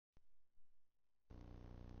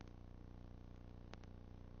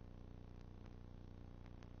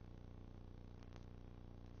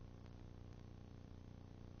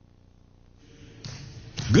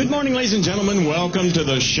Good morning, ladies and gentlemen. Welcome to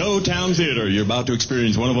the Showtown Theater. You're about to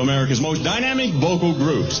experience one of America's most dynamic vocal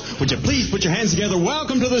groups. Would you please put your hands together?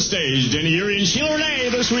 Welcome to the stage, Denny Yeary and Sheila Renee,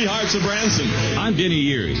 the Sweethearts of Branson. I'm Denny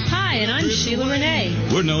Yeary. Hi, and I'm Sheila Renee.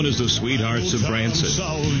 We're known as the Sweethearts of Branson.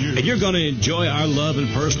 And you're going to enjoy our love and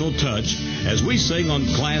personal touch as we sing on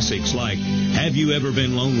classics like Have You Ever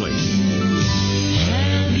Been Lonely?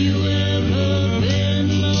 Have you ever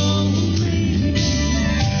been lonely?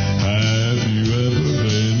 Have you ever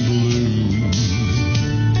been blue?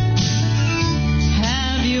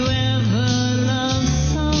 Have you ever loved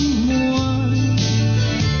someone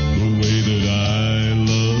The way that I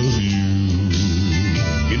love you.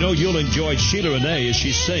 You know you'll enjoy Sheila Renee as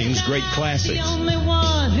she sings great The classics. only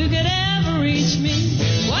one who could ever reach me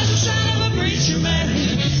was the son of a preacher man.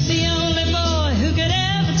 The only boy who could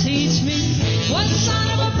ever teach me was the son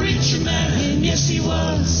of a preacher man. Yes, he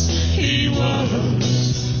was. He was.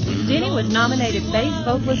 Denny was nominated Bass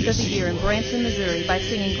Vocalist of the Year in Branson, Missouri by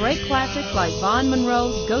singing great classics like Vaughn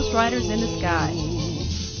Monroe's Ghost Riders in the Sky.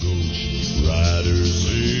 Ghost riders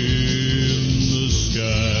in the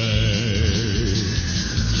sky.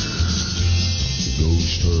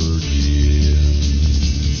 Ghost herd in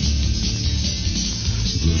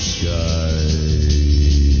the sky.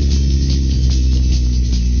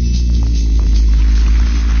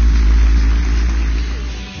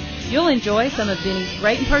 You'll enjoy some of Denny's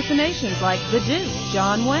great impersonations like The Duke,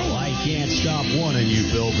 John Wayne. Well, I can't stop wanting you,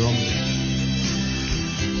 Pilgrim.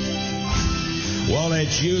 Well,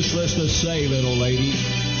 it's useless to say, little lady.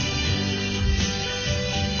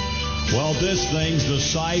 Well, this thing's the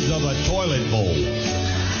size of a toilet bowl.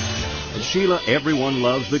 Sheila, everyone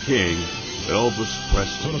loves the king, Elvis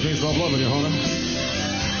Presley. Philippines love loving you, honey.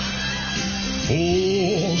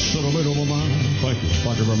 Oh, should have made up my mind. Thank you.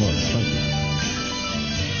 Thank you very much. Thank you.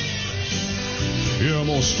 Yeah, I'm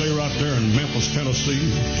going to stay right there in Memphis,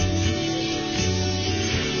 Tennessee.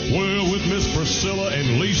 Well, with Miss Priscilla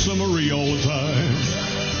and Lisa Marie all the time.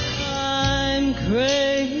 I'm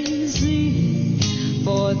crazy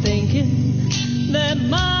for thinking that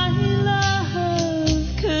my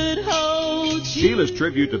love could hold you. Sheila's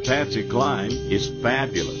tribute to Patsy Cline is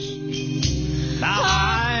fabulous. Now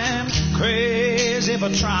I'm crazy for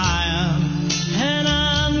trying, And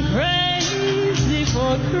I'm crazy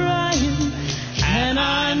for crying. and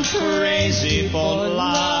I'm crazy for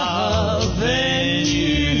loving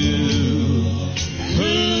you.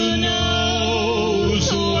 Who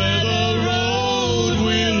knows where the road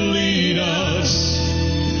will lead us?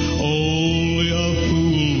 Only a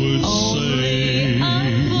fool would Only a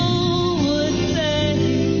say. fool would say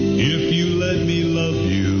If you let me love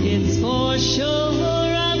you. it's for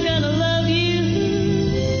sure I'm gonna love you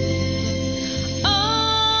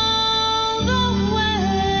all the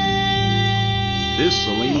way. This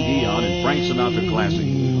Celine Dion and Frank Sinatra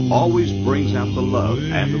classic always brings out the love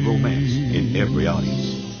and the romance in every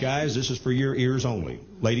audience. Guys, this is for your ears only.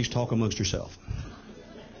 Ladies, talk amongst yourself.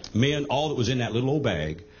 Men, all that was in that little old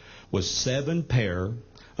bag was 7 pair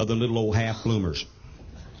of the little old half bloomers.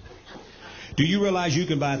 Do you realize you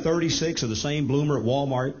can buy 36 of the same bloomer at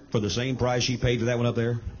Walmart for the same price she paid for that one up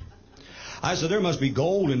there? I said, there must be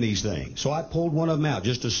gold in these things. So I pulled one of them out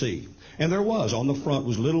just to see. And there was. On the front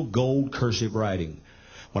was little gold cursive writing.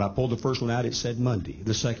 When I pulled the first one out, it said Monday.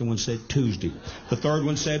 The second one said Tuesday. The third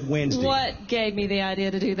one said Wednesday. What gave me the idea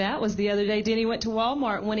to do that was the other day Denny went to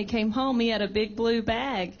Walmart, and when he came home he had a big blue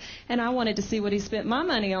bag, and I wanted to see what he spent my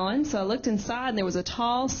money on, so I looked inside and there was a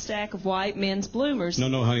tall stack of white men's bloomers.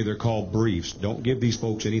 No, honey, they're called briefs. Don't give these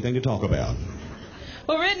folks anything to talk about.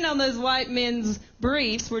 Well, written on those white men's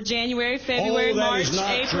briefs were January, February, Oh, that March, is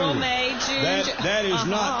not April, true. May, June. That is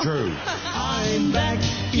not true. I'm back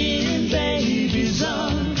in baby's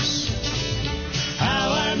arms.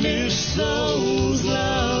 How I miss those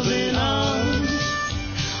loving arms.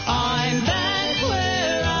 I'm back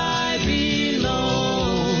where I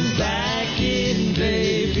belong, back in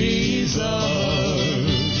baby's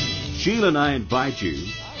arms. Sheila and I invite you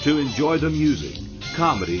to enjoy the music,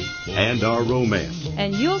 comedy, and our romance.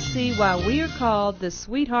 And you'll see why we are called the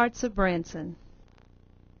Sweethearts of Branson.